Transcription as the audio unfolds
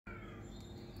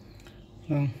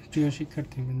প্রিয়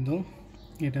শিক্ষার্থীবৃন্দ,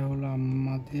 এটা হলো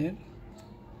আমাদের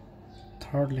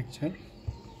থার্ড লেকচার।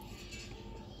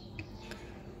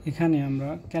 এখানে আমরা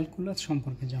ক্যালকুলাস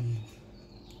সম্পর্কে জানব।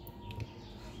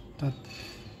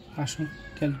 আসুন,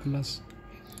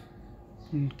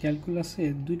 ক্যালকুলাসে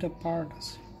দুইটা পার্ট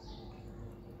আছে।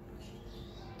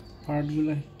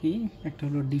 পার্টগুলো কি? একটা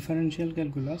হলো ডিফারেনশিয়াল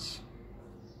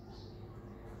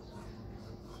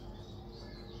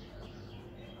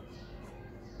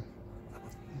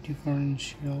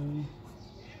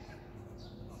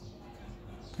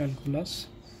ক্যালকুলাস,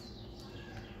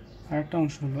 আর একটা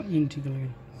অংশ হলো ইন্টিগ্রাল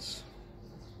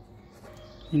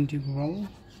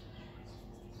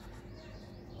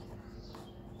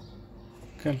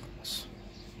ক্যালকুলাস।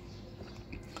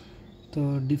 তো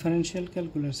ডিফারেনশিয়াল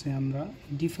ক্যালকুলাসে আমরা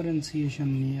ডিফারেন্সিয়েশন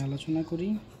নিয়ে আলোচনা করি।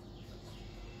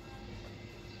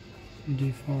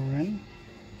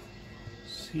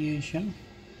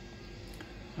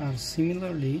 আর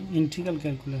সিমিলারলি ইন্টিগ্রাল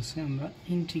ক্যালকুলাসে আমরা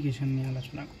ইন্টিগ্রেশন নিয়ে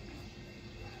আলোচনা করি।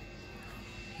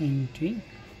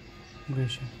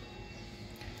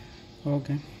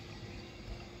 ওকে,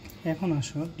 এখন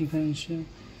আসো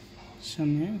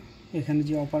ডিফারেন্সিয়েশনে এখানে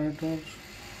যে অপারেটর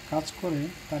কাজ করে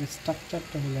তার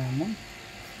স্ট্রাকচারটা হলো এমন।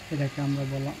 এটাকে আমরা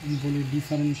বলি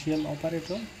ডিফারেন্সিয়াল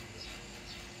অপারেটর।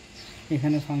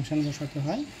 এখানে ফাংশন বসাতে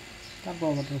হয়, তারপর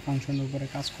অপারেটর ফাংশনের উপরে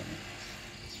কাজ করে।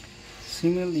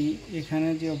 সিমিলারলি এখানে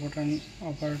যে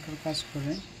অপারেটর কাজ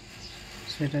করে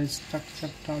সেটার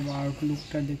স্ট্রাকচারটা বা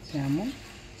আউটলুকটা দেখতে এমন।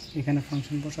 এখানে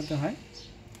ফাংশন বসাতে হয়,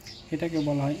 এটাকে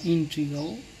বলা হয় ইন্টিগ্রাল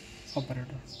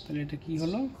অপারেটর। তাহলে এটা কি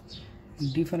হলো?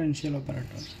 Differential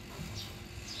operator.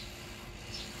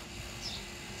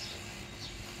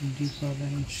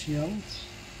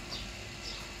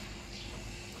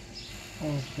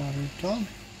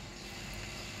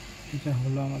 এটা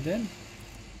হলো আমাদের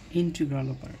ইন্টিগ্রাল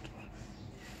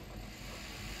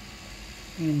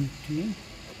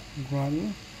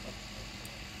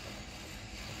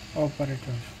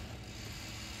অপারেটর।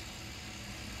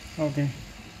 ওকে,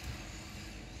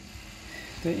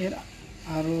 তো এর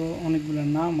আরও অনেকগুলো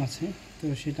নাম আছে, তো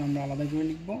সেটা আমরা আলাদা করে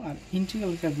লিখব। আর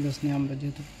ইন্টিগ্রাল ক্যালকুলাস নিয়ে আমরা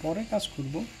যেহেতু পরে কাজ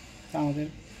করব, তা আমাদের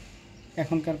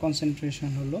এখনকার কনসেন্ট্রেশন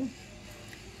হলো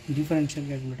ডিফারেন্সিয়াল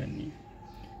ক্যালকুলেটর নিয়ে।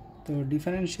 তো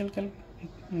ডিফারেন্সিয়াল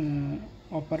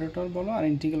অপারেটর বলো আর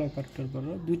ইন্টিগ্রাল অপারেটর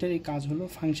বলো, দুইটারই কাজ হলো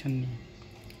ফাংশন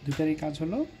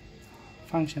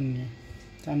নিয়ে।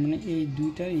 তার মানে এই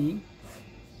দুইটারই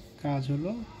কাজ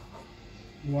হলো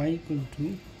y =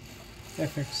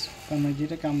 fx, তার মানে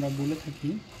যেটাকে আমরা বলে থাকি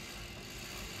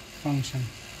ফাংশন।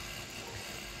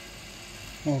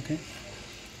 ওকে,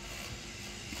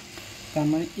 তার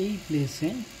মানে এই প্লেসে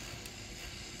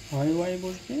হয় y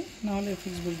বসবে, না হলে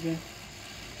fx বসবে।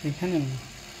 এখানেও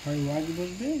হয় y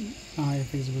বসবে, না হয়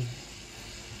fx বসবে।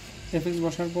 fx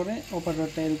বসার পরে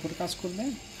অপারেটরটা এর উপর কাজ করবে।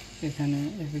 এখানে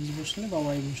fx বসলে বা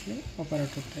y বসলে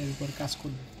অপারেটরটা এর উপর কাজ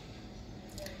করবে।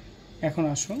 এখন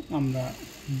আসো আমরা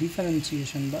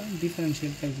ডিফারেন্সিয়েশন বা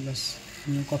ডিফারেন্সিয়াল ক্যালকুলাস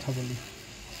নিয়ে কথা বলি।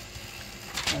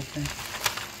 ওকে,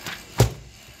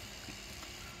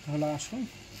 তাহলে আসো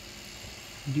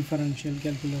ডিফারেন্সিয়াল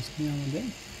ক্যালকুলাস নিয়ে আমাদের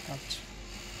কাজ।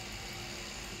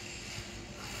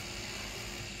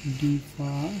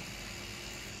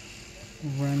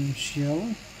 ডিফারেন্সিয়াল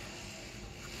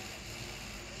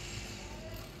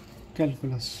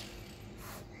ক্যালকুলাস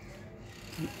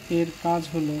এর কাজ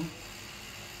হলো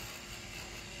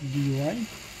dy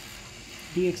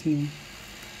dx নিয়ে।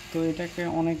 তো এটাকে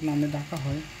অনেক নামে ডাকা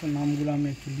হয়, তো নামগুলো আমি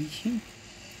একটু লিখি।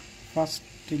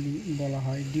 ফার্স্টলি বলা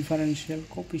হয় ডিফারেন্সিয়াল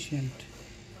কোএফিসিয়েন্ট।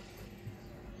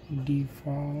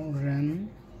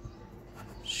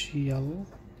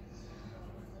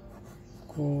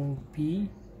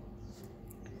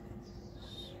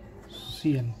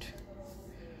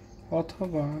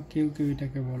 অথবা কেউ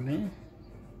এটাকে বলে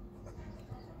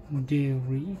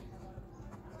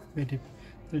ডেরিভেটিভ।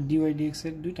 dy dx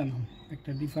এর দুইটা নাম,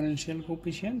 একটা ডিফারেন্সিয়াল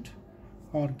কোএফিসিয়েন্ট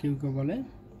আর কেউ বলে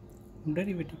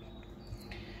ডেরিভেটিভ।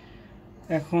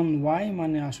 এখন y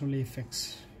মানে আসলে fx,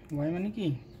 y মানে কি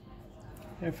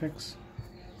fx,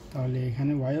 তাহলে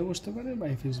এখানে yও বসতে পারে বা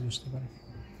fx বসতে পারে।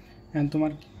 এখন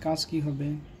তোমার কাজ কি হবে?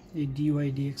 এই dy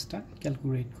dxটা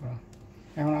ক্যালকুলেট করা।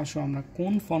 এখন আসো আমরা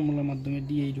কোন ফর্মুলার মাধ্যমে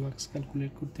dy dx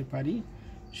ক্যালকুলেট করতে পারি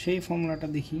সেই ফর্মুলাটা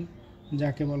দেখি,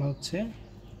 যাকে বলা হচ্ছে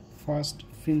ফার্স্ট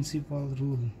প্রিন্সিপাল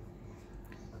রুল।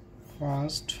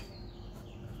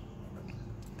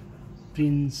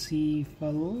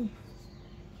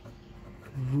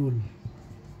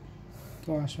 তো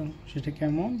আসো সেটা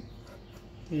কেমন?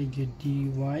 এই যে dy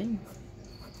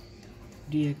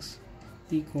dx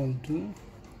 =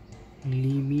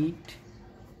 limit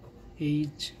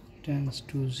h →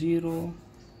 0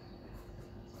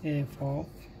 F of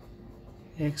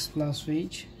x plus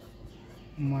H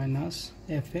minus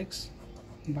F x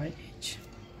by H.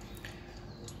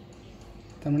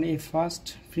 তার মানে এই ফার্স্ট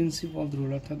প্রিন্সিপাল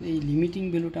রুল, অর্থাৎ এই লিমিটিং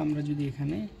ভ্যালুটা আমরা যদি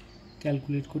এখানে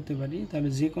ক্যালকুলেট করতে পারি তাহলে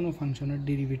যে কোনো ফাংশনের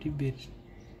ডেরিভেটিভ বের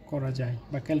করা যায়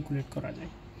বা ক্যালকুলেট করা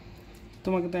যায়।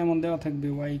 তোমাকে তো এমন দেওয়া থাকবে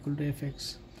Y equal to F x,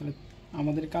 তাহলে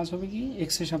আমাদের কাজ হবে কি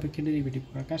এক্সের সাপেক্ষে ডেরিভেটিভ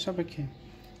করা। কার সাপেক্ষে?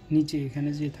 নিচে এখানে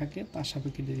যে থাকে তার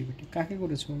সাপেক্ষে ডেরিভেটিভ। কাকে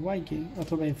করেছো? ওয়াইকে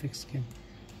অথবা এফ এক্সকে,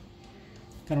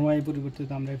 কারণ ওয়াই পরিবর্তে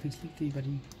তো আমরা এফ এক্স লিখতেই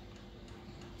পারি।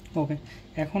 ওকে,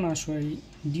 এখন আসো এই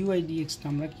ডিওয়াই ডিএক্সটা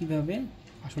আমরা কীভাবে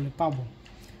আসলে পাবো।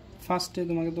 ফার্স্টে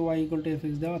তোমাকে তো Y equal to F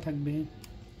x দেওয়া থাকবে,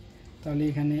 তাহলে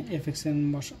এখানে এফ এক্সের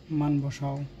মান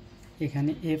বসাও,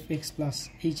 এখানে এফ এক্স প্লাস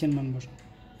এইচের মান বসাও।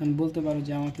 আমি বলতে পারো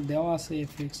যে আমাকে দেওয়া আছে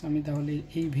এফ এক্স, আমি তাহলে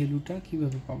এই ভ্যালুটা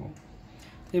কীভাবে পাবো?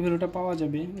 এই ভ্যালুটা পাওয়া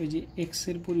যাবে ওই যে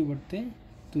এক্সের পরিবর্তে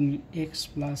তুমি এক্স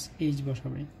প্লাস এইচ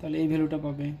বসাবে, তাহলে এই ভ্যালুটা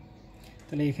পাবে।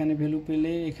 তাহলে এখানে ভ্যালু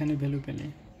পেলে, এখানে ভ্যালু পেলে,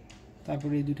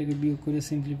 তারপরে এই দুটাকে বিয়োগ করে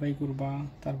সিম্পলিফাই করবা,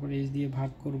 তারপরে এইচ দিয়ে ভাগ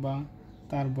করবা,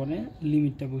 তারপরে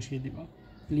লিমিটটা বসিয়ে দিবা।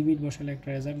 লিমিট বসালে একটা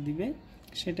রেজাল্ট দিবে,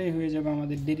 সেটাই হয়ে যাবে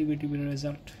আমাদের ডেরিভেটিভের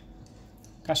রেজাল্ট।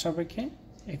 কার সাপেক্ষে?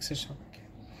 এক্সের সাপেক্ষে।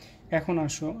 এখন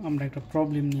আসো আমরা একটা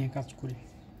প্রবলেম নিয়ে কাজ করি।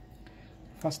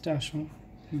 ফার্স্টে আসো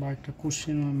বা একটা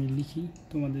কোশ্চেনও আমি লিখি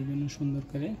তোমাদের জন্য সুন্দর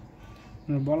করে।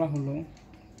 বলা হলো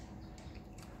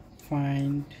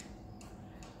find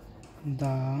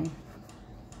the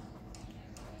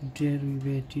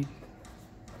derivative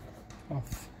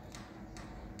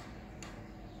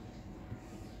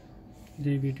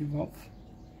of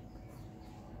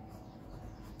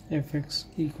fx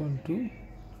equal to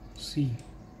c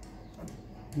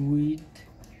with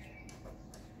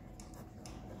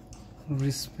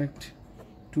respect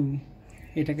to,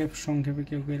 এটাকে সংক্ষেপে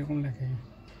কেউ এরকম লেখে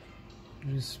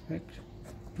respect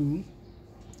to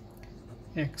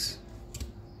x,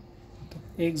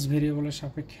 x ভেরিয়েবলের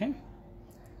সাপেক্ষে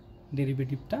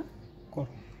ডেরিভেটিভটা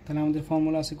করো। তাহলে আমাদের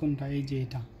ফর্মুলা আছে কোনটা? এই যে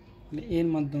এটা। তাহলে এর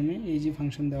মাধ্যমে এই যে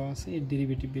ফাংশন দেওয়া আছে এর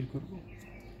ডেরিভেটিভ বের করব।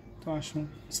 তো আসো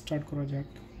স্টার্ট করা যাক।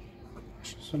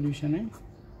 সলিউশনে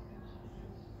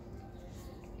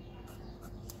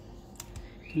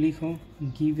লিখো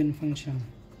গিভেন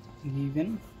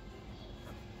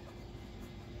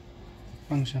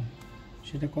ফাংশন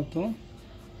সেটা কত?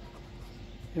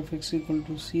 fx equal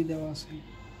to c দেওয়া আছে।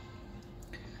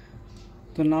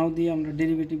 তো নাও দিয়ে আমরা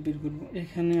ডেরিভেটিভ বের করব।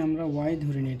 এখানে আমরা y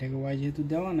ধরি নিই, এটাকে y যেহেতু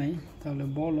দেওয়া নাই তাহলে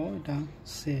বলো এটা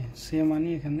সে মানে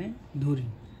এখানে ধরি,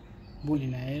 বলি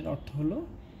না, এর অর্থ হলো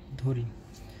ধরি।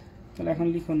 তাহলে এখন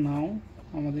লিখো নাও,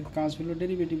 আমাদের কাজ হলো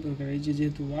ডেরিভেটিভ বের করা। এই যে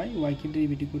যেহেতু ওয়াইকে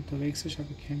ডেরিভেটিভ করতে হবে এক্সের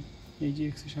সাপেক্ষে, এই যে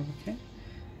এক্সের সাপেক্ষে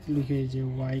লিখে এই যে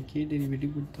ওয়াইকে ডেরিভেটিভ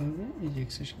করতে হবে এই যে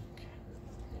এক্সের সাপেক্ষে।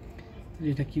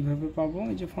 এটা কিভাবে পাবো?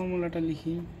 এই যে ফর্মুলাটা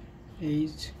লিখি,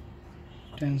 H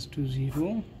tends to 0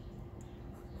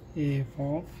 F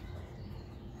of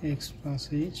x plus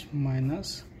H minus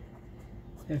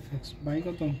F x by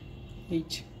কত?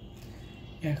 এইচ।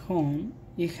 এখন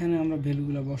এখানে আমরা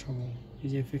ভ্যালুগুলো বসাবো। এই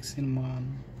যে এফ এক্সের মান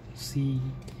সি,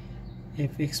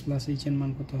 এফ এক্স প্লাস এইচের মান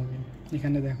কত হবে?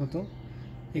 এখানে দেখো তো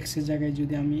এক্সের জায়গায়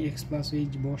যদি আমি এক্স প্লাস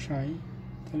এইচ বসাই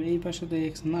তাহলে এই পাশে তো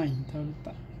এক্স নাই, তাহলে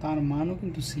তার মানও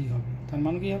কিন্তু সি হবে। তার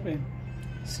মান কি হবে?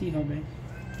 সি হবে,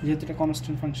 যেহেতু এটা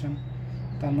কনস্ট্যান্ট ফাংশন।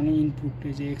 তার মানে ইনপুট,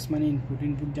 এই যে এক্স মানে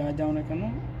ইনপুট যা যাও না কেন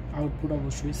আউটপুট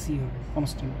অবশ্যই সি হবে,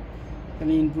 কনস্ট্যান্ট।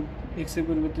 তাহলে ইনপুট এক্সের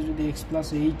পরিবর্তে যদি এক্স প্লাস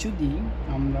এইচও দিই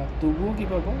আমরা তবুও কী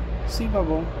পাবো? সি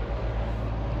পাবো।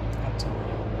 আচ্ছা,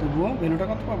 তবুও ভ্যালুটা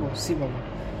কত পাবো? সি পাবো।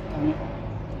 আমি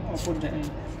অপর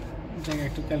জায়গায়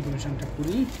একটু ক্যালকুলেশনটা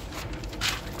করি।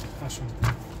 আসো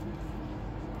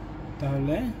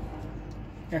তাহলে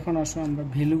এখন আসো আমরা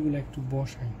ভ্যালুগুলো একটু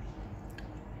বসাই।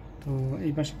 তো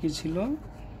এই পাশে কী ছিল?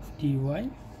 ডিওয়াই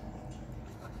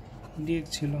ডিএক্স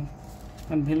ছিল,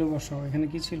 আর ভ্যালু বসাও। এখানে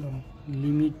কি ছিল?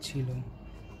 লিমিট ছিল,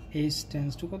 এইচ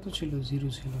টেন্ডস টু কত ছিল? 0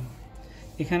 ছিল।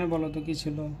 এখানে বলো তো কী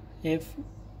ছিল? F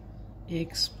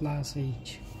x plus H.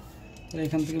 তাহলে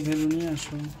এখান থেকে ভ্যালু নিয়ে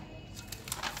আসো,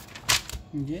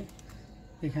 যে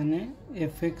এখানে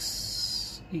এফ এক্স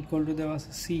ইকুয়াল টু দেওয়া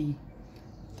আছে সি,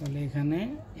 তাহলে এখানে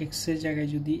এক্সের জায়গায়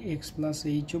যদি এক্স প্লাস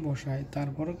এইচও বসায়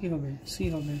তারপরও কি হবে? সি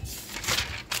হবে।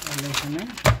 তাহলে এখানে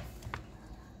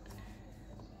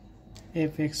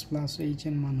এফ এক্স প্লাস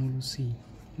এইচের মান হলো সি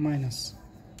মাইনাস,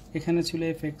 এখানে ছিল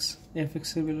এফ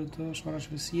এক্সের ভ্যালু তো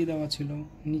সরাসরি সি দেওয়া ছিল,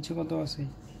 নিচে কত আছে?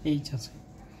 এইচ আছে।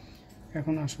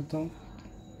 এখন আসো তো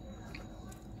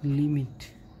লিমিট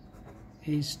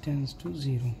এইচ টেন্ডস টু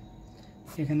 0,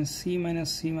 এখানে সি মাইনাস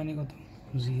সি মানে কত?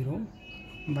 0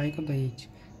 বাই কত? এইচ।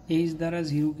 এইচ দ্বারা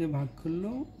 0কে ভাগ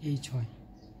করলেও এইচ হয়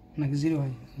নাকি 0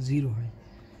 হয়? 0 হয়।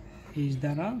 এইচ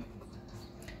দ্বারা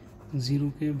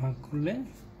জিরোকে ভাগ করলে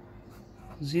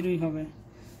জিরোই হবে।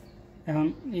 এখন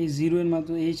এই জিরোর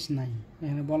মাত্র এইচ নাই,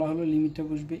 এখানে বলা হলো লিমিটটা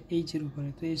বসবে এইচের উপরে,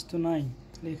 তো এইচ তো নাই,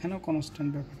 তাহলে এখানেও কনস্ট্যান্ট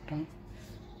ব্যাপারটা,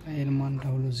 তাই এর মানটা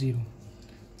হলো জিরো।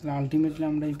 তাহলে আলটিমেটলি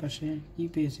আমরা এই পাশে কী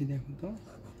পেয়েছি দেখো তো,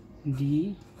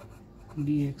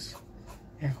 ডিএক্স।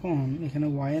 এখন এখানে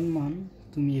ওয়াইয়ের মান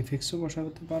তুমি এফএক্সও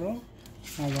বসাতে পারো,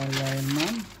 আবার ওয়াইয়ের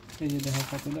মান এই যে দেখো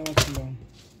কত দেওয়া ছিল,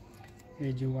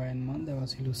 এই যে ওয়াইয়ের মান দেওয়া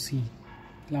ছিল সি,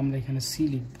 তাহলে আমরা এখানে সি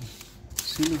লিখব।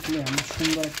 সি লিখলে আমরা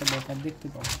সুন্দর একটা ব্যাপার দেখতে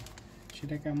পাবো।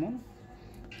 সেটা কেমন,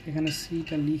 এখানে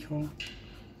সিটা লিখো,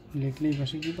 লিখলে এই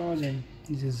পাশে কী পাওয়া যায়,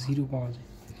 যে জিরো পাওয়া যায়।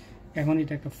 এখন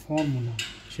এটা একটা ফর্মুলা,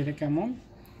 সেটা কেমন,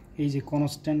 এই যে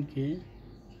কনস্ট্যান্টকে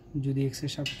যদি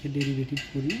এক্সের সাপেক্ষে ডেরিভেটিভ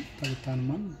করি তাহলে তার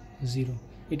মান জিরো।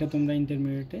 এটা তোমরা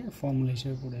ইন্টারমিডিয়েটে ফর্মুলা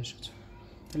হিসেবে পড়ে এসেছো।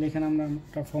 তাহলে এখানে আমরা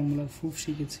একটা ফর্মুলার প্রুফ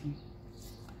শিখেছি।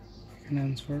 এখানে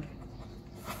অ্যান্সার।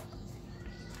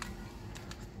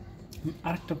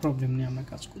 আরেকটা প্রবলেম নিয়ে আমরা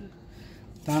কাজ করি।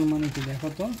 তার মানে কি দেখো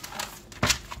তো,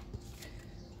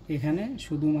 এখানে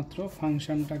শুধুমাত্র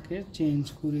ফাংশনটাকে চেঞ্জ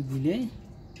করে দিলেই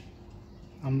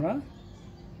আমরা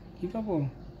কি পাবো,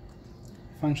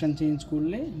 ফাংশন চেঞ্জ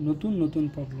করলে নতুন নতুন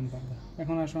প্রবলেম পাবো।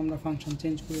 এখন আসো আমরা ফাংশন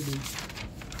চেঞ্জ করে দিই।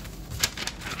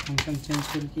 ফাংশন চেঞ্জ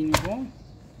করে কি নিব,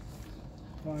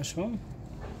 তো আসো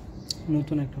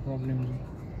নতুন একটা প্রবলেম নিই।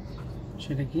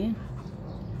 সেটা কি,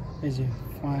 এই যে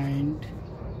ফাইন্ড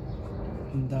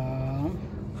দ্য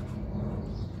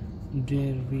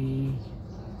ডেরিভেটিভ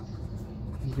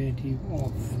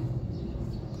অফ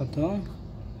কত,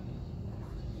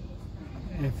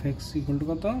 fx ইকুয়াল টু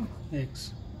কত, x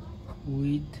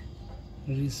with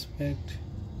respect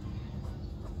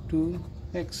to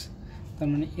x। তার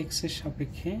মানে x এর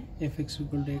সাপেক্ষে fx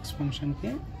ইকুয়াল টু x ফাংশনকে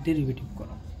ডেরিভেটিভ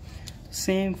করো।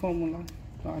 Same formula.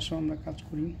 তো আসো আমরা কাজ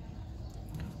করি,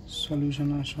 সলিউশন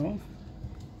আসো।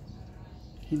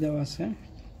 কি দেওয়া আছে,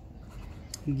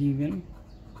 গিভেন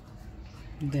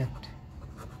দ্যাট,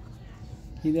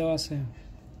 কি দেওয়া আছে,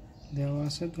 দেওয়া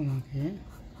আছে তোমাকে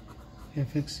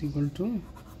fx ইকুয়াল টু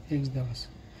x দেওয়া আছে।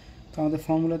 তো আমাদের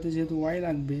ফর্মুলাতে যেহেতু y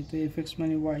লাগবে, তো fx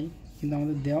মানে y, কিন্তু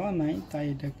আমাদের দেওয়া নাই, তাই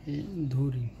এটাকে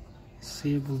ধরি,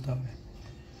 সে বলতে হবে।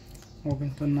 ওকে,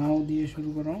 তো নাও দিয়ে শুরু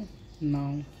করো।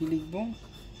 নাও কি লিখবো,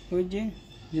 ওই যে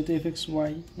যেহেতু fx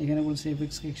y, এখানে বলছে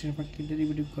fx কে x এর সাপেক্ষে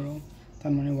ডেরিভেটিভ করো,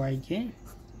 তার মানে y কে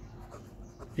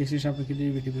x এর সাপেক্ষে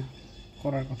ডেরিভেটিভ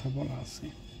করার কথা বলা আছে।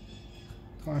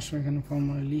 তো আসো এখানে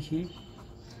ফর্মুলা লিখি।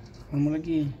 ফর্মুলা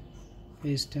কি,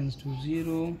 h টেন্ডস টু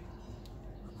 0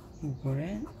 উপরে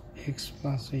x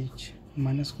প্লাস h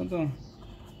মাইনাস কত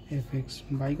fx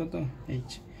বাই কত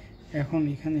h। এখন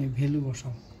এখানে ভ্যালু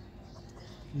বসাও,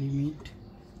 লিমিট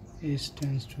h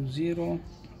টেন্ডস টু 0,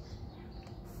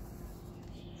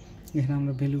 এখানে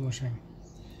আমরা ভ্যালু বসাই।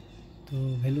 তো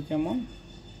ভ্যালু কেমন,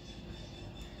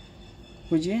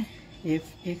 ওই যে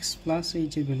fx প্লাস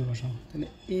h এর ভ্যালু বসাও। তাহলে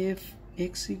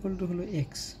fx ইকুয়াল টু হলো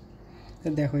x,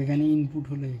 দেখো এখানে ইনপুট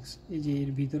হলো x, এই যে এর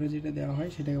ভিতরে যেটা দেওয়া হয়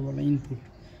সেটাকে বলা ইনপুট।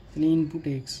 তাহলে ইনপুট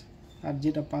x, আর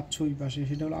যেটা পাচ্ছ ওই পাশে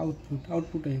সেটা হলো আউটপুট,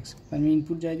 আউটপুট x। আমি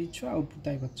ইনপুট যাই দিচ্ছ আউটপুট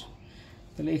তাই পাচ্ছ।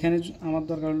 তাহলে এখানে আমার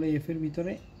দরকার হলো f এর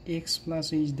ভিতরে x প্লাস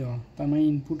h দেওয়া, তার মানে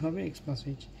ইনপুট হবে x প্লাস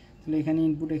h। তাহলে এখানে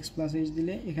ইনপুট x প্লাস h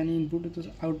দিলে এখানে ইনপুটে তো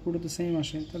আউটপুটে তো সেম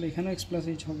আসে, তাহলে এখানেও x প্লাস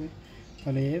h হবে।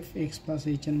 তাহলে f x প্লাস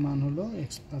h এর মান হলো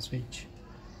x প্লাস h।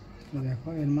 দেখো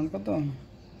এর মান কত,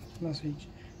 প্লাস h,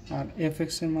 আর fx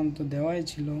এর মান তো দেওয়াই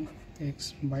ছিল x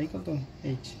বাই কত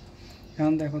h।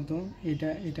 এখন দেখো তো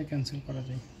এটা ক্যান্সেল করা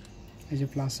যায়, এই যে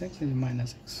প্লাস x, এই যে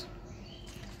মাইনাস x।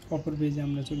 অপর পেজে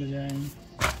আমরা চলে যাই।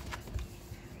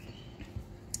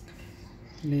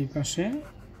 এই পাশে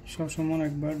সবসময়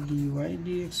একবার dy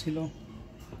dx ছিল,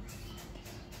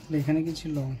 এখানে কি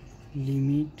ছিল,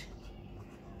 লিমিট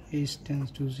h টেন্ডস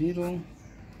টু 0,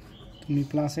 তুমি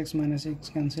plus x minus x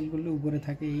cancel করলে উপরে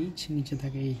থাকে h, নিচে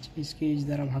থাকে h, h কে h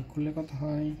দ্বারা ভাগ করলে কত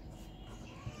হয়,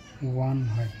 1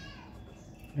 হয়।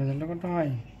 রেজাল্টটা কত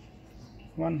হয়,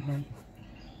 1 হয়।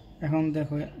 এখন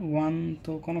দেখো 1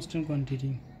 তো কনস্ট্যান্ট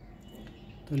কোয়ান্টিটি,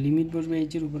 তো লিমিট বসবে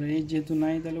h এর উপরে, h যেহেতু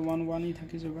নাই তাহলে 1 1ই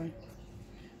থাকে যাবে।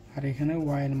 আর এখানে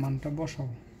y এর মানটা বসাও,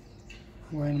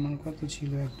 y এর মান কত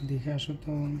ছিল একটু দেখে আসো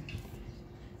তো,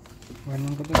 y এর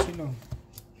মান কত ছিল,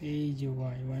 এই যে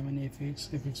y মানে fx,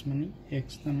 fx মানে x,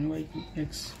 তার মানে y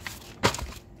x।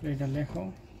 এটা লেখো,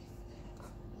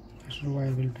 আসলে y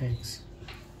ভ্যালুটা x।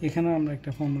 এখানে আমরা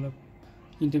একটা ফর্মুলা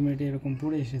ইন্টারমিডিয়েট এরকম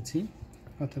পড়ে এসেছি,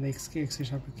 অর্থাৎ x কে x এর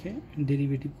সাপেক্ষে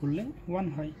ডেরিভেটিভ করলে 1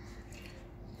 হয়।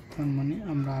 তার মানে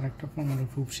আমরা আরেকটা ফর্মুলার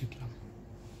প্রুফ শিখলাম।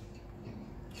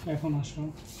 এখন আসো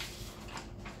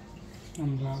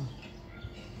আমরা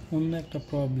অন্য একটা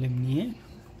প্রবলেম নিয়ে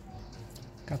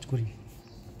কাজ করি,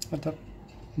 অর্থাৎ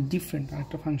ডিফারেন্ট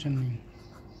আরেকটা ফাংশন নিই।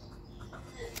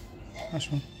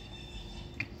 আসো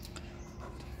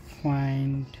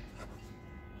find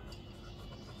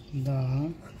the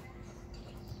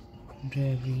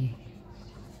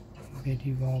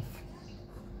derivative of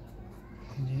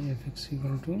fx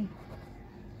equal to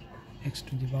x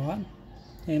to the power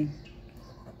n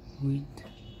with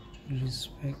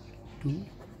respect to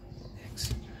x,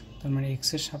 তার মানে x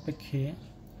এর সাপেক্ষে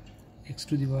x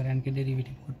to the power n K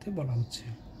derivative করতে বলা হচ্ছে।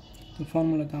 তো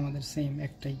ফর্মুলা তো আমাদের সেম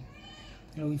একটাই,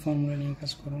 তাহলে ওই ফর্মুলা নিয়ে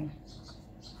কাজ করো।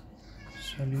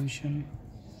 সলিউশন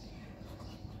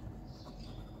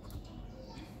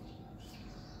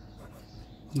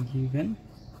given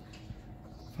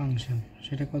ফাংশন,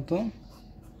 সেটা কত,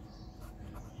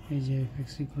 এই যে fx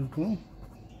equal to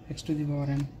x to the power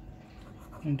n,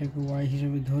 এটাকে y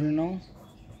হিসেবে ধরে নাও,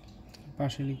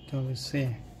 পাশে লিখতে হবে সে,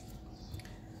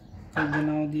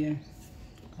 নাও দিয়ে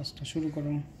কাজটা শুরু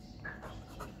করো।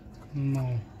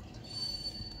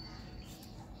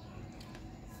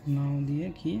 নাও দিয়ে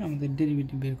কি আমাদের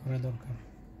ডেরিভেটিভ বের করা দরকার,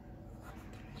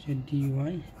 যে dy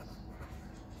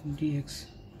dx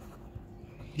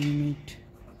limit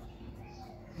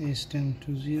s tends to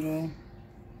 0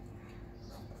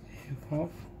 f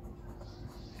of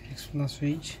x plus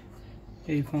h,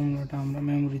 এই ফর্মুলাটা আমরা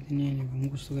মেমোরিতে নিয়ে নিব,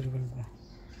 মুখস্থ করে ফেলব,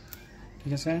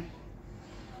 ঠিক আছে।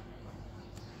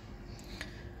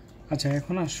 আচ্ছা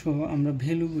এখন আসো আমরা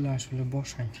ভ্যালুগুলো আসলে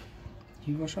বসাই,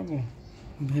 কি বসাবো,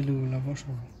 ভ্যালুগুলো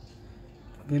বসাবো।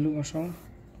 ভ্যালু বসাও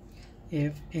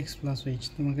এফ এক্স প্লাস এইচ,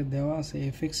 তোমাকে দেওয়া আছে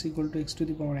F x equal to x to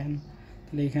the power N,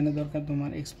 তাহলে এখানে দরকার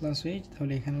তোমার এক্স প্লাস এইচ,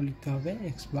 তাহলে এখানেও লিখতে হবে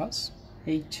এক্স প্লাস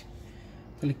এইচ।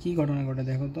 তাহলে কী ঘটনা ঘটে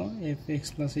দেখো তো, এফ এক্স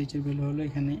প্লাস এইচের ভ্যালু হলো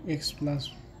এখানে x plus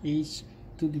H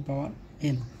to the power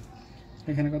N,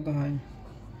 এখানে কত হয়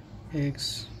x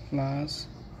plus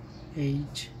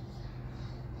H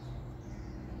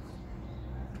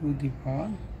to the power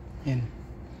N,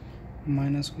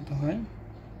 minus কত হয়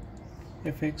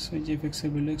এফ এক্স, ওই যে এফ এক্সের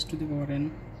value x to the power N,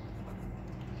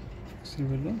 এক্সের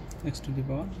value x to the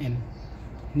power N,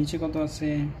 নিচে কত আছে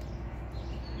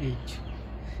এইচ।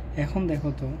 এখন দেখো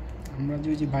তো আমরা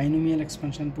যে বাইনোমিয়াল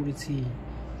এক্সপানশন পড়েছি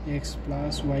x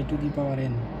plus Y to the power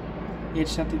N, এর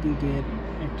সাথে কিন্তু এর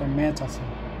একটা ম্যাচ আছে,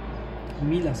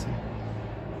 মিল আছে।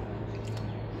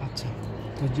 আচ্ছা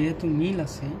তো যেহেতু মিল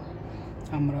আছে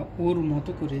আমরা ওর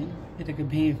মতো করে এটাকে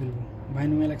ভেঙে ফেলবো,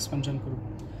 বাইনোমিয়াল এক্সপানশন করব,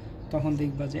 তখন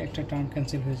দেখবা যে একটা টার্ম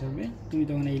ক্যান্সেল হয়ে যাবে, তুমি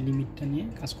তখন এই লিমিটটা নিয়ে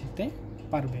কাজ করতে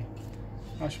পারবে।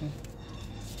 আসো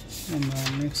আমরা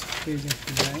নেক্সট পেজে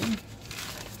একটু যাই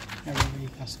এবং এই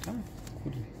কাজটা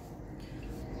করি।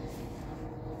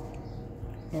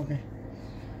 ওকে,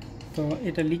 তো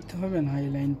এটা লিখতে হবে না, এই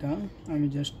লাইনটা আমি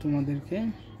জাস্ট তোমাদেরকে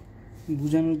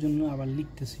বোঝানোর জন্য আবার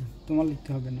লিখতেছি, তোমার লিখতে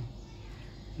হবে না।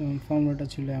 যেমন ফর্মুলাটা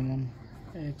ছিল এমন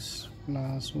x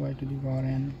plus Y to the power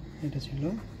N, এটা ছিল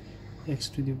x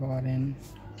to the power N,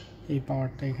 এই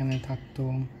পাওয়ারটা এখানে থাকতো,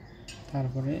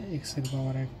 তারপরে এক্সের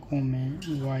পাওয়ার এক কমে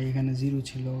ওয়াই এখানে 0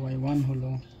 ছিল, ওয়াই 1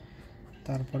 হলো,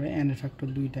 তারপরে এনের ফ্যাক্টর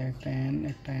দুইটা, একটা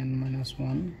এন মাইনাস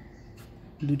 1,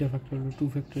 দুইটা ফ্যাক্টর হলো 2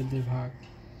 ফ্যাক্টর দিয়ে ভাগ,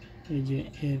 এই যে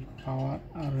এর পাওয়ার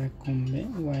আরও এক কমবে,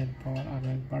 ওয়াইয়ের পাওয়ার আরও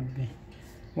এক বাড়বে,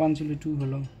 1 ছিল 2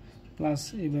 হলো, প্লাস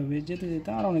এইভাবে যেতে যেতে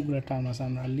আর অনেকগুলো টার্ম আছে,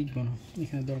 আমরা আর লিখবো না,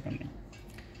 এখানে দরকার নেই।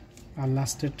 আর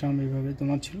লাস্টের টার্ম এইভাবে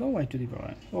তোমার ছিল Y to the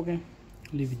power. Okay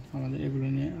leave ইট, আমাদের এগুলো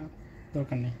নিয়ে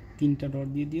দরকার নেই, 3টা ডট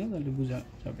দিয়ে দিও তাহলে বোঝা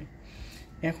যাবে।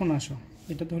 এখন আসো,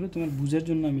 এটা তো হলো তোমার বোঝার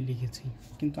জন্য আমি লিখেছি,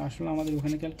 কিন্তু আসলে আমাদের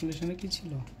ওখানে ক্যালকুলেশনে কী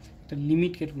ছিল, একটা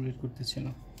লিমিট ক্যালকুলেট করতেছিল,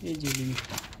 এই যে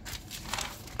লিমিটটা,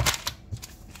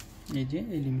 এই যে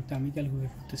এই লিমিটটা আমি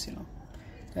ক্যালকুলেট করতেছিলাম।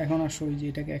 তো এখন আসো ওই যে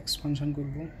এটাকে এক্সপানশন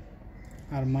করব,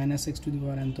 আর minus x to the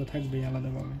power N তো থাকবেই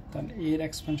আলাদাভাবে, তাহলে এর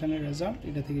এক্সপানশনের রেজাল্ট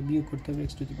এটা থেকে বিয়োগ করতে হবে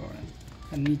x to the power N,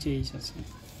 আর নিচে এইচ আছে।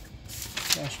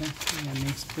 তো আসো আমরা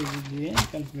নেক্সট পেজে গিয়ে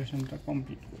ক্যালকুলেশনটা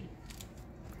কমপ্লিট করি।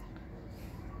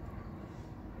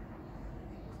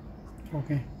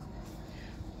 ওকে,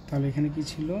 তাহলে এখানে কি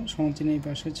ছিল, সমানচিহ্ন এই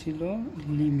পাশে ছিল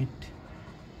লিমিট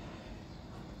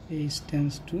এইচ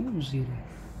টেন্ডস টু 0,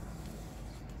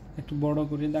 একটু বড়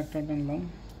করে দাগটা টানলাম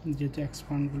যেহেতু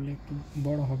এক্সপান্ড করলে একটু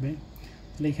বড় হবে।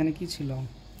 তাহলে এখানে কি ছিল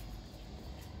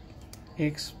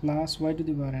x plus Y to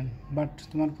the power N, but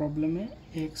তোমার প্রবলেমে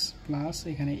এক্স প্লাস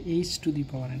এখানে H to the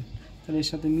power N, তাহলে এর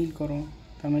সাথে মিল করো,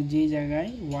 তার মানে যেই জায়গায়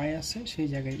ওয়াই আছে সেই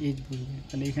জায়গায় এইচ বসবে,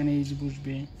 তাহলে এখানে এইচ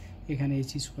বসবে, এখানে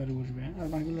এইচ স্কোয়ার বসবে, আর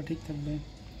বাকিগুলো ঠিক থাকবে।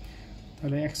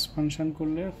 তাহলে এক্সপানশন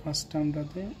করলে first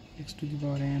টার্মটাতে x to the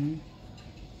power N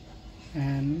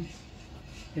N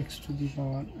x to the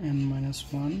power N minus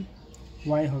 1,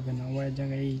 Y হবে না, ওয়াইয়ের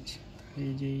জায়গায় এইচ,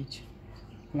 এই যে H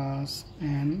plus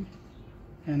N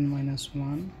N minus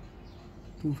 1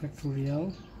 2 factorial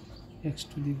x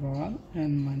to the power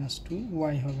N minus 2,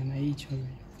 Y হবে না এইচ হবে,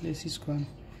 এসি স্কোয়ার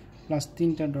প্লাস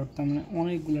 3টা ডট, তার মানে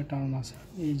অনেকগুলো টার্ম আছে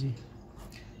এই যে,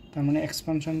 তার মানে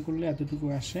এক্সপানশন করলে এতটুকু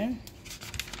আসে।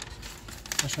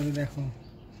 তার সাথে দেখো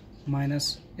minus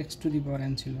x to the power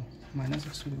N ছিল, minus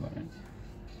x to the power N,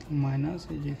 minus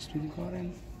এই যে x to the power N.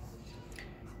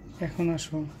 এখন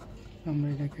আসো আমরা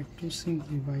এটাকে একটু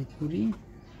সিম্পলিফাই করি,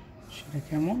 সেটা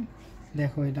কেমন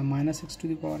দেখো, এটা minus x to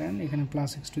the power N, এখানে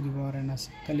plus x to the power N আছে,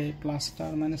 তাহলে প্লাসটা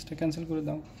আর মাইনাসটা ক্যান্সেল করে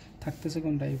দাও, থাকতেছে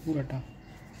কোনটা, এই পুরোটা।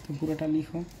 তো পুরোটা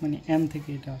লিখো, মানে এন থেকে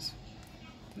এটা আছে,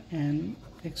 N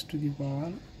x to the power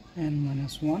N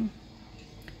minus one,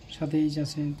 সাথে এইচ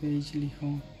আছে, তো এইচ লিখো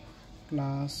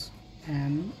plus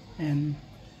N N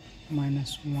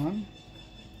minus one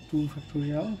 2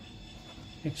 factorial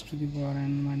x to the power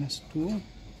N minus 2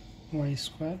 Y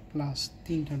square plus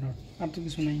 3টা ডট, আর তো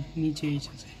কিছু নেই, নিচে এইচ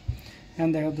আছে। এখন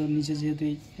দেখো তো নিচে যেহেতু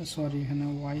সরি এখানে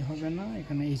ওয়াই হবে না,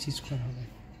 এখানে এইচ স্কোয়ার হবে,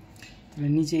 তাহলে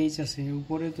নিচে এইচ আছে,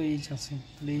 উপরে তো এইচ আছে,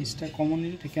 তাহলে এইচটা কমন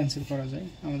নিলে এটা ক্যান্সেল করা যায়,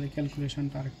 আমাদের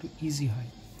ক্যালকুলেশনটা আর একটু ইজি হয়।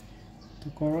 তো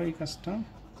করো এই কাজটা,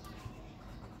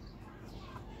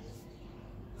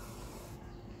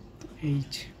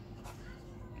 এইচ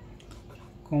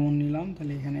কমন নিলাম,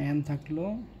 তাহলে এখানে এন থাকলো,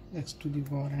 x to the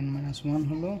power N minus one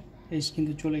হলো, এইচ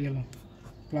কিন্তু চলে গেল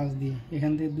প্লাস দিয়ে,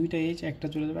 এখান থেকে দুইটা এইচ, একটা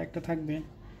চলে যাবে একটা থাকবে,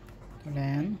 তাহলে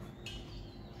N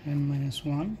N minus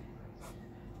one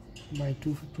by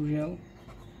 2 factorial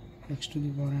x to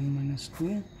the power N minus 2,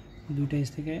 দুইটা এইচ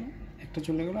থেকে একটা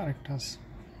চলে গেলো আরেকটা আছে,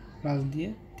 প্লাস দিয়ে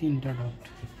 3টা ডট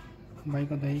বাই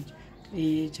কত এইচ, এই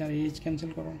এইচ আর এইচ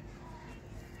ক্যান্সেল করো,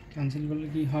 ক্যান্সেল করলে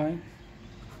কি হয়,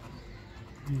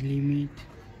 লিমিট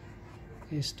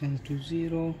এস টেন্স টু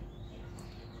 0,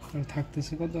 তাহলে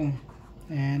থাকতেছে কত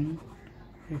N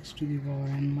x to the power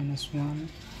N minus one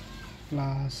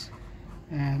plus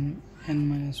N N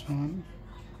minus one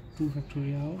 2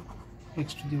 factorial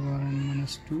x to the power N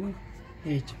minus 2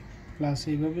 H, plus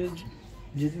এইভাবে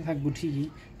যেতে থাকবো ঠিকই,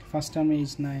 ফার্স্ট টার্মে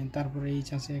এইচ নাই, তারপরে এইচ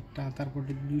আছে একটা,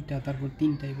 তারপরে দুইটা, তারপর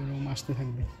 3টা, এরকম আসতে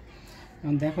থাকবে।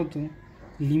 এখন দেখো তো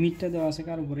লিমিটটা দেওয়া আছে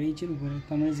কার উপরে, এইচের উপরে,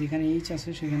 তার মানে যেখানে এইচ আছে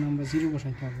সেখানে আমরা 0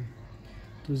 বসাইতে হবে,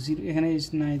 তো 0 এখানে এইচ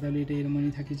নাই, তাহলে এটা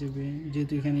এরকমই থাকে যাবে,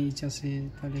 যেহেতু এখানে এইচ আছে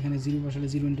তাহলে এখানে 0 বসালে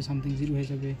 0 ইন্টু সামথিং 0 হয়ে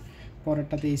যাবে,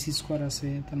 পরেরটাতে এসি স্কোয়ার আছে,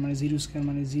 তার মানে 0 স্কোয়ার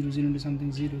মানে 0, 0 ইন্টু সামথিং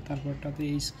 0, তারপরটাতে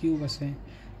এইচ কিউব আছে,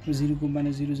 তো 0 কিউব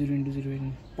মানে 0, 0 ইন্টু 0,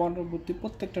 পরবর্তী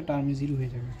প্রত্যেকটা টার্মে 0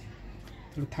 হয়ে যাবে,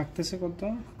 তাহলে থাকতেছে কত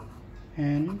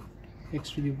N x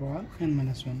to the power N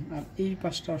minus one. আর এই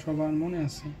পাঁচটা সবার মনে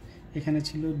আছে, এখানে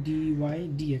ছিল ডি ওয়াই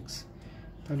ডিএক্স,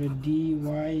 তাহলে ডি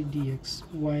ওয়াই ডিএক্স,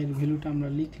 ওয়াইয়ের ভ্যালুটা আমরা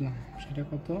লিখলাম, সেটা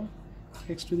কত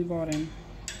x to the power N,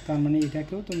 তার মানে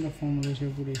এটাকেও তোমরা ফর্মুলা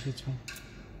হিসেবে পড়ে এসেছ,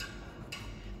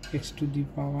 x to the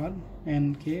power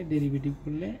NK derivative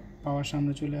করলে পাওয়ার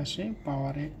সামনে চলে আসে,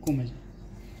 পাওয়ারে কমে যায়,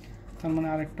 তার মানে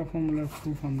আরেকটা ফর্মুলার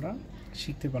প্রুফ আমরা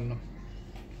শিখতে পারলাম।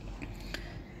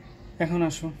 এখন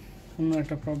আসো অন্য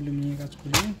একটা প্রবলেম নিয়ে কাজ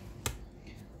করি,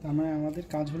 তার মানে আমাদের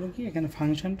কাজ হলো কি, এখানে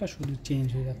ফাংশনটা শুধু চেঞ্জ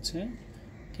হয়ে যাচ্ছে,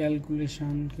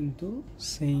 ক্যালকুলেশন কিন্তু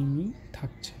সেমই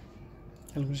থাকছে,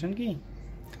 ক্যালকুলেশন কি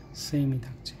সেমই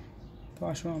থাকছে। তো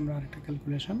আসো আমরা আরেকটা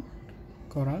ক্যালকুলেশন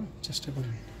করার চেষ্টা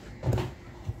করি।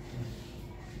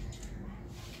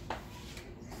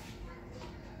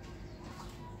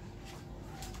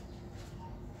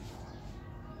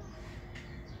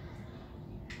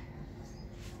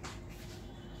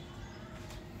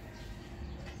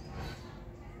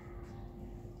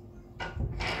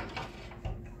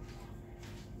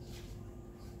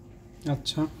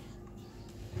 আচ্ছা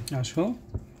আসো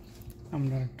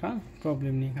আমরা একটা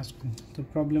প্রবলেম নিয়ে কাজ করি। তো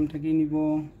প্রবলেমটা কি নিব,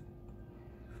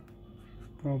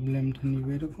 প্রবলেমটা নিব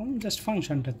এরকম, জাস্ট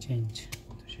ফাংশনটা চেঞ্জ,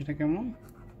 তো সেটা কেমন,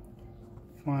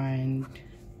 find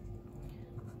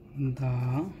the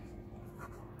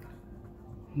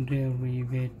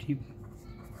derivative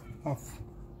of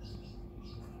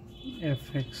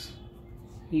fx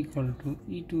equal to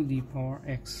e to the power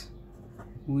x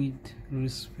with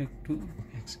respect to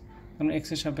x, আমরা x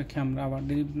এর সাপেক্ষে আমরা আবার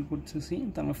ডেরিভেটিভ করতেছি,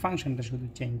 তার মানে ফাংশনটা শুধু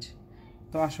চেঞ্জ।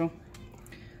 তো আসো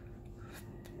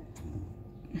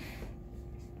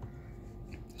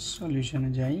সলিউশনে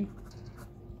যাই,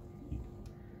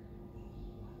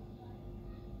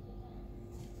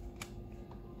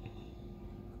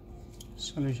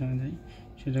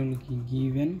 সেটা হলো কি,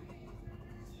 গিভেন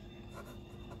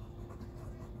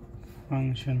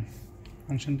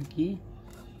ফাংশনটা কি,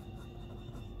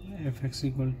 fx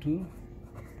equal to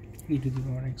e to the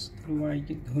power x, y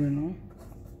কে ধরে নাও,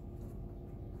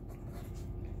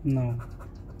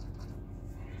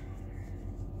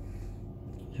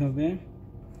 কি হবে,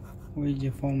 ওই যে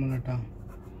ফর্মুলাটা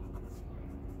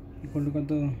ইকুয়াল টু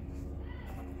কত,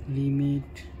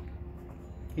 limit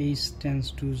h tends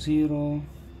to 0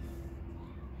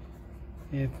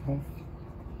 f of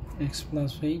x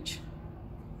plus h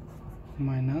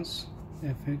minus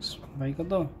fx by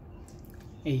কত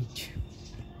h।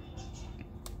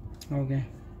 ওকে,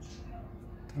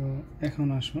 তো এখন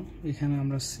আসো এখানে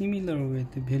আমরা সিমিলার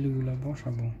ওয়েতে ভ্যালুগুলো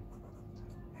বসাবো।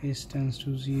 h tends to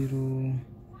 0,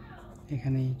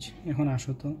 এখানে h। এখন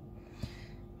আসো তো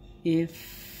f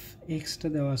x টা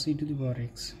দেওয়া আছে e to the power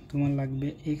x, তোমার লাগবে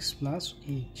x প্লাস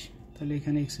h, তাহলে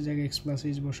এখানে x এর জায়গায় x প্লাস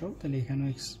h বসাও, তাহলে এখানেও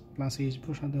x প্লাস h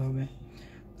বসাতে হবে,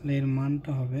 তাহলে এর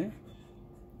মানটা হবে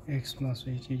x প্লাস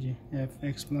h। এই যে f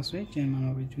x প্লাস h এর মান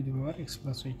হবে e to the power x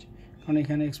plus h, কারণ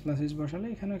এখানে x প্লাস h বসালে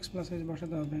এখানেও x প্লাস h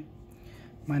বসাতে হবে,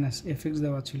 মাইনাস fx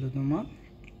দেওয়া ছিল তোমার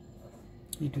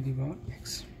e to the power x।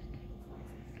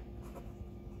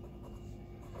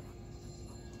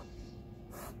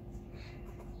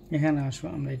 এখানে আসো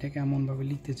আমরা এটাকে এমনভাবে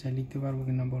লিখতে চাই, লিখতে পারবো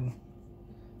কিনা বলো।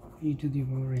 e to the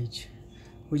power h,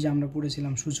 ওই যে আমরা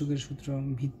পড়েছিলাম সূচকের সূত্র,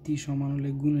 ভিত্তি সমান হলে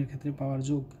গুণের ক্ষেত্রে পাওয়ার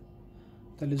যোগ,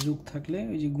 তাহলে যোগ থাকলে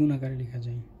ওই যে গুণ আকারে লেখা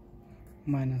যায়,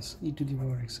 minus e to the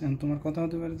power x। এখন তোমার কথা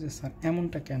হতে পারে যে স্যার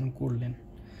এমনটা কেন করলেন?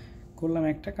 করলাম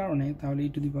একটা কারণে, তাহলে e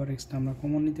টু দি পাওয়ার xটা আমরা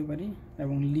কমন নিতে পারি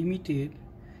এবং লিমিটের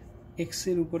x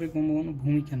এর উপরে কোনো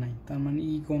ভূমিকা নাই, তার মানে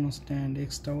ই কনস্ট্যান্ট,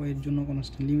 এক্সটাও এর জন্য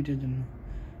কনস্ট্যান্ট, লিমিটের জন্য,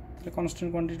 তাহলে কনস্ট্যান্ট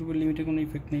কোয়ান্টিটির উপর লিমিটের কোনো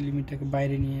ইফেক্ট নেই, লিমিটটাকে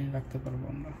বাইরে নিয়ে রাখতে পারবো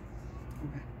আমরা।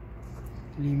 ওকে,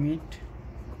 limit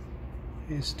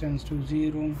s tends to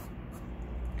 0,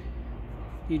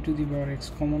 e to the power x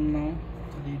common নাও,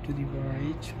 তাহলে e to the power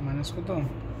h minus কত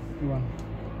 1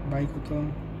 বাই কত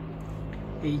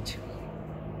h।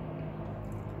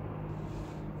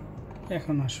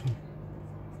 এখন আসো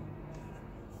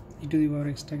e টু দি পাওয়ার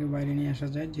xটাকে বাইরে নিয়ে আসা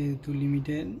যায়, যেহেতু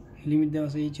লিমিট দেওয়া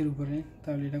আছে h এর উপরে,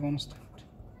 তাহলে এটা constant.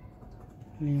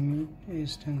 Limit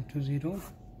s tends to 0,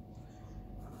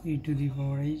 e to the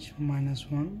power h minus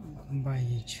 1 by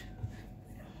h।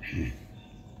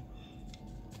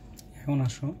 এখন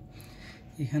আসো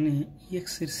এখানে ex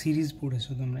এর সিরিজ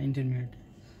পড়েছো তোমরা ইন্টারমিডিয়েট,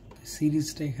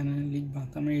 সিরিজটা এখানে লিখবা,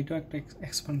 তার মানে এটাও একটা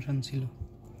এক্সপানশন ছিল,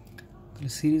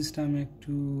 তাহলে সিরিজটা আমি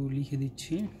একটু লিখে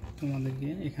দিচ্ছি তোমাদেরকে,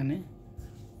 এখানে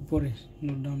উপরে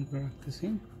নোট ডাউন করে রাখতেছি।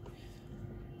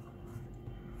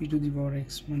 e to the power x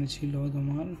মানে ছিল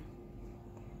তোমার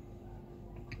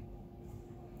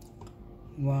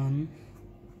 1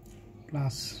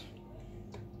 প্লাস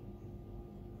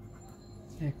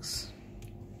x,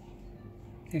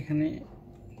 এখানে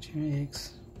x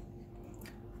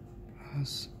plus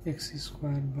x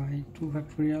square by 2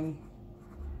 factorial,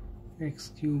 x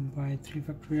cube by 3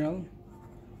 factorial,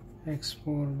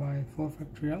 x4 by 4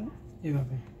 factorial,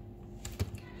 এভাবে।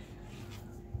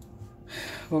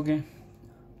 ওকে,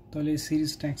 তাহলে এই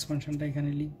সিরিজটা এক্সপানশনটা এখানে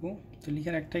লিখবো, তো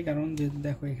লিখার একটাই কারণ যে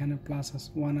দেখো এখানে প্লাস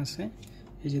 1 আছে,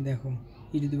 এই যে দেখো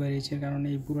e to the power h এর কারণে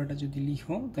এই পুরোটা যদি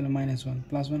লিখো তাহলে মাইনাস 1,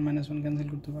 প্লাস 1 মাইনাস 1 ক্যান্সেল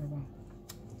করতে পারবা।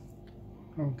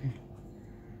 ওকে,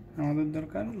 আমাদের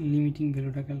দরকার লিমিটিং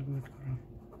ভ্যালুটা ক্যালকুলেট করা।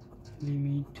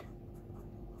 লিমিট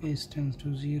s tends to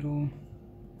 0,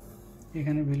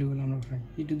 এখানে ভ্যালুগুলো আমরা পাই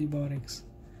e to the power x,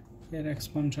 এর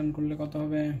এক্সপানশন করলে কত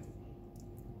হবে?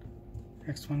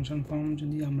 এক্সপানশন ফর্ম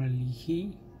যদি আমরা লিখি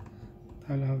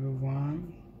তাহলে হবে 1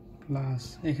 প্লাস,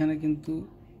 এখানে কিন্তু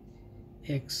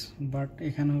x বাট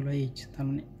এখানে হলো h, তার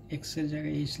মানে x এর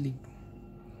জায়গায় h লিখব,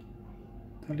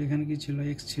 তাহলে এখানে কি ছিল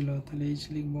x ছিল, তাহলে h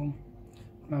লিখব,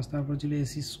 প্লাস তারপর ছিল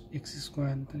x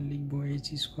স্কোয়ার, তাহলে লিখবো h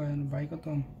স্কোয়ার বাই কত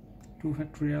 2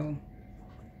 ফ্যাক্টোরিয়াল,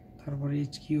 তারপরে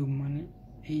h কিউব মানে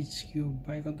h কিউব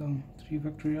বাই কত 3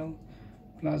 ফ্যাক্টোরিয়াল,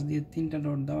 প্লাস দিয়ে 3টা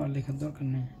ডট দেওয়া লেখার দরকার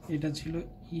নেই, এটা ছিল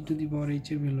e to the power h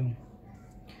এর ভ্যালু,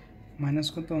 মাইনাস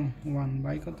কত 1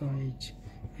 বাই কত h।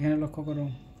 এখানে লক্ষ্য করো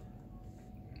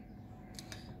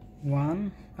 1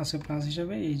 আছে প্লাস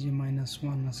হিসাবে, এই যে মাইনাস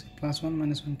 1 আছে, প্লাস 1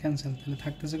 মাইনাস 1 ক্যান্সেল, তাহলে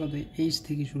থাকতেছে কত h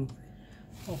থেকে শুরু করে,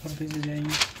 অপর পেজে যাই,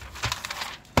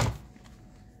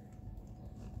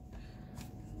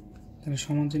 তাহলে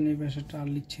সমানচিহ্ন এই পাশেটা আর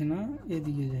লিখছে না,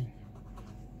 এদিকে যাই,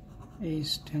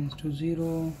 h tends to 0,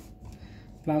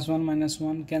 plus 1 minus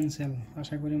 1 cancel,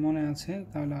 আশা করি মনে আছে,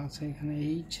 তাহলে আছে এখানে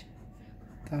h,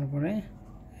 তারপরে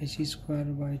h square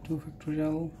by 2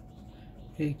 factorial,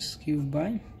 x cube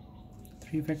by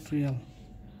 3 factorial,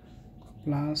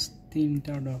 plus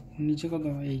 3টা ডট, নিচে কত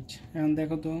h। এখন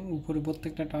দেখো তো উপরে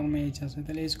প্রত্যেকটা টার্মে h আছে,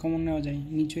 তাহলে h কমন নেওয়া যায়,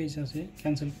 নিচে h আছে,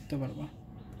 ক্যান্সেল করতে পারবা।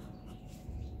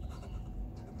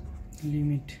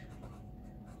 Limit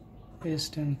s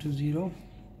tends to 0,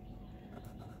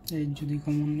 h যদি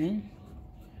কমন নেই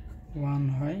 1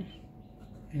 হয়,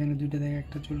 এখানে দুইটা দেখে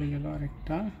একটা চলে গেল, আর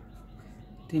একটা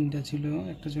 3টা ছিল,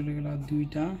 একটা চলে গেল, আর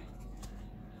 2টা,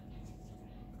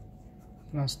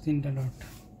 প্লাস 3টা ডট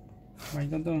বাই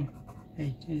কত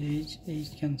h,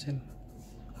 h ক্যান্সেল,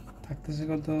 থাকতেছে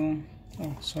কত, ও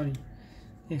সরি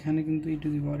এখানে কিন্তু ই টু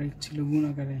দি পাওয়ার এক্স ছিল গুণ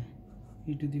আকারে,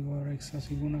 ই টু দি পাওয়ার এক্স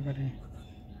আছে গুণ আকারে,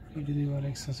 ই টু দি পাওয়ার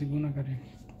এক্স আছে গুণ আকারে।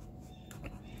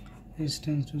 h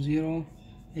tends to 0,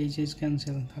 h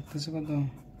cancel, থাকতেছে কত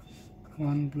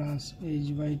 1 plus h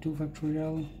by 2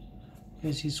 factorial,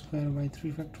 h square by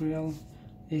 3 factorial,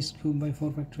 h cube by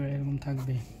 4 factorial এরকম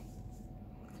থাকবে।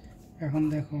 এখন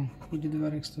দেখো ই টু দি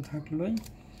পাওয়ার এক্স তো থাকলোই,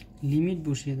 লিমিট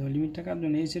বসিয়ে দাও। লিমিটটা কার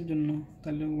জন্য? h এর জন্য,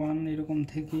 তাহলে 1 এরকম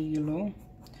থেকেই গেল,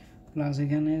 প্লাস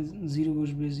এখানে 0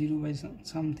 বসবে, 0 বাই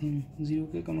সামথিং,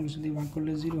 0কে কোনো কিছু দিয়ে ভাগ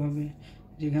করলে 0 হবে,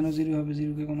 যেখানেও 0 হবে,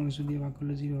 0কে কোনো কিছু দিয়ে ভাগ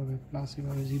করলে 0 হবে, প্লাস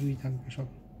এভাবে 0ই থাকবে সব।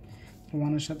 তো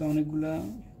 1-এর সাথে অনেকগুলা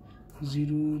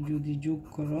 0 যদি যোগ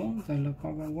করো তাহলে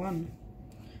পাবা 1,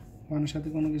 1-এর সাথে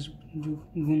কোনো কিছু যোগ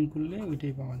গুণ করলে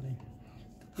ওইটাই পাওয়া যায়।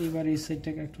 এবার এই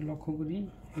সাইডটাকে একটু লক্ষ্য করি,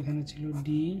 এখানে ছিল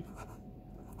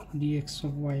dx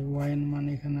অফ y, y এর মান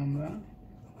এখানে আমরা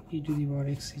ই টু দি পাওয়ার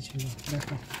এক্সই ছিল,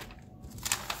 দেখো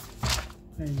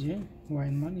এই যে y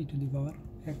এর মান ই টু দি পাওয়ার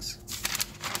এক্স।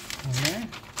 তাহলে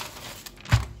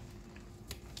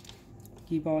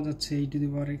কি পাওয়া যাচ্ছে? ই to the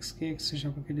power x K x এর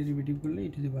সাপেক্ষে ডেরিভেটিভ করলে ই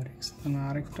টু দি পাওয়ার এক্স। তাহলে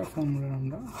আরেকটা ফর্মুলা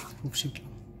আমরা খুব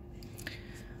শিখলাম।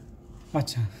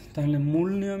 আচ্ছা, তাহলে মূল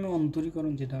নিয়মে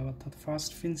অন্তরীকরণ যেটা, অর্থাৎ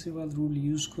ফার্স্ট প্রিন্সিপাল রুল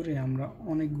ইউজ করে আমরা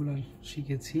অনেকগুলো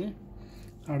শিখেছি।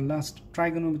 আর লাস্ট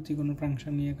ট্রাইগোনোমেট্রিক কোনো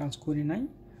ফাংশন নিয়ে কাজ করি নাই,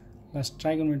 লাস্ট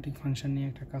ট্রাইগোনোমেট্রিক ফাংশন নিয়ে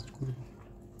একটা কাজ করব,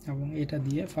 এবং এটা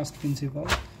দিয়ে ফার্স্ট প্রিন্সিপাল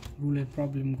রুলের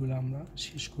প্রবলেমগুলো আমরা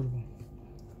শেষ করব।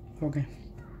 ওকে,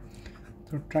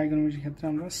 তো ট্রাইগোনোমেট্রির ক্ষেত্রে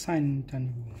আমরা সাইনটা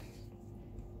নিব,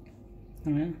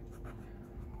 মানে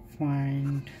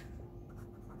find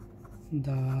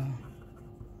the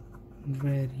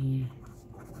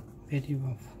derivative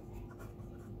of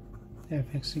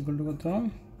f(x) = কত?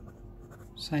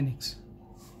 sin x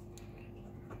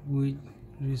with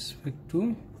respect to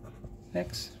x।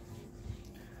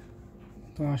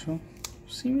 তো আসো,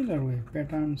 similar way,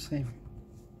 pattern same.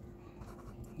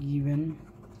 Given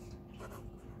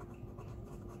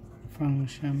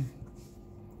function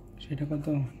সেটা কত?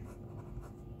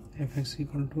 f(x)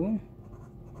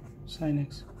 = sin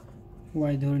x,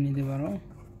 y ধরে নিতে পারো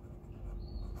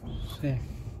সেম।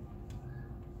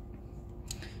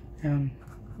 এখন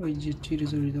ওই যে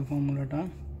চিরচরিত ফর্মুলাটা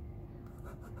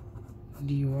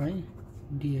dy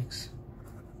dx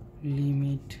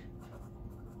limit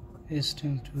s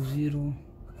tends to 0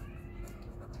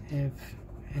 f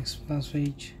x plus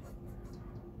h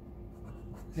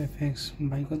fx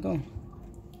by কত?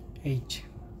 h।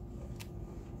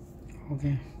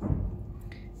 ওকে,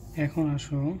 এখন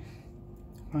আসো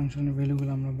ফাংশনের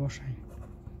ভ্যালুগুলো আমরা বসাই।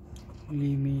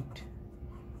 Limit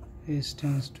s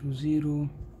tends to 0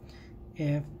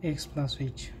 f x plus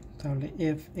h, তাহলে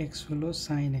f x হলো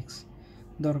sin x,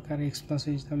 দরকার x প্লাস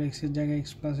h, তাহলে x এর জায়গায় x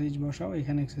প্লাস h বসাও,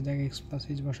 এখানে x এর জায়গায় x প্লাস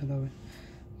h বসাতে হবে।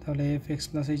 তাহলে f x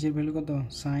প্লাস h এর ভ্যালু কত?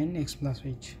 sin x প্লাস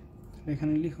h, তাহলে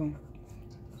এখানে লিখো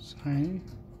sin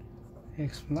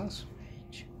x plus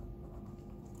h,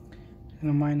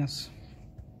 minus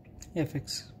fx,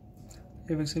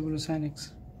 fx এর ভ্যালু sin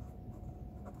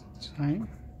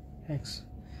x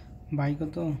বাই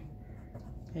কত?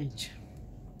 h।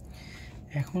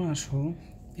 এখন আসো,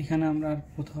 এখানে আমরা আর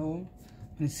কোথাও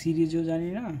মানে সিরিজও জানি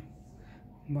না,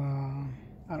 বা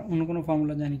আর অন্য কোনো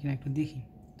ফর্মুলা জানি কিনা একটু দেখি।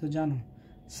 তো জানো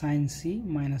sign C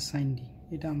minus sine D,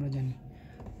 এটা আমরা জানি।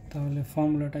 তাহলে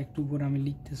ফর্মুলাটা একটু উপরে আমি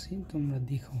লিখতেছি, তোমরা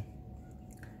দেখো।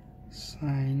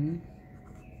 Sign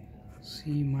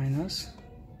C minus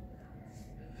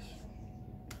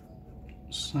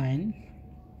sine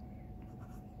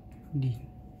D,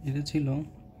 এটা ছিল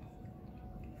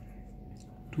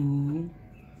 2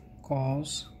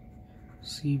 cos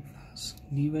c plus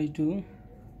d by 2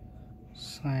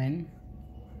 sin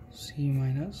c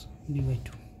minus d by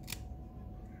 2।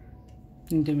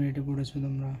 ইন্টারমিডিয়েটে পড়েছো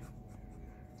তোমরা,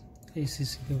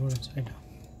 এসএসসিতে পড়েছো এটা।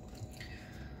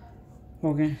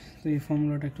 ওকে, তো এই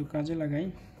ফর্মুলাটা একটু কাজে লাগাই।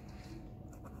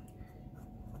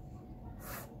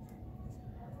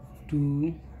 2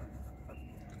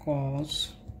 cos,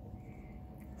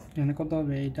 এখানে কত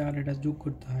হবে? এটা আর এটা যোগ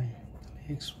করতে হয়,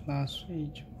 x plus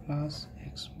h plus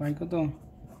x by কত?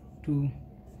 2,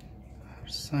 আর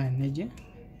সাইন এই যে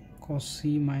cos c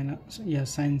minus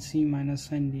sin c minus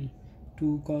sin d,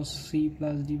 2 cos c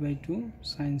plus d by 2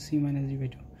 sin c minus d by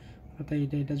 2, অর্থাৎ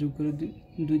এটা যোগ করে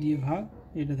 2 দিয়ে ভাগ,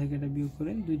 এটা থেকে এটা বিয়োগ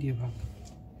করে 2 দিয়ে ভাগ,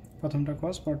 প্রথমটা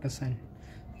cos পরটা sin।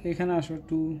 তো এখানে আসো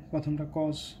 2, প্রথমটা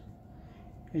cos,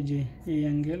 এই যে এই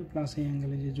অ্যাঙ্গেল প্লাস এই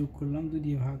অ্যাঙ্গেলে যে যোগ করলাম 2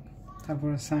 দিয়ে ভাগ,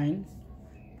 তারপরে সাইন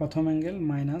প্রথম অ্যাঙ্গেল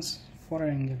মাইনাস পরের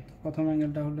অ্যাঙ্গেল, প্রথম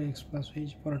অ্যাঙ্গেলটা হলো x প্লাস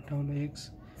h, পরেরটা হলো x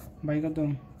বাই কত?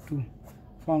 2,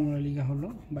 ফর্মুলা লেখা হলো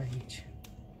বাই h।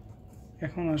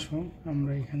 এখন আসো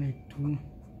আমরা এখানে একটু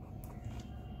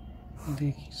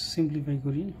দেখি সিম্পলিফাই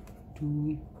করি।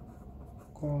 2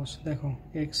 cos, দেখো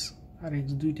x আর x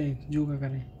দুইটা x যোগ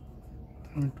আকারে,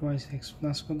 তাহলে 2x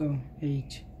প্লাস কত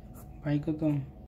 8 বাই কত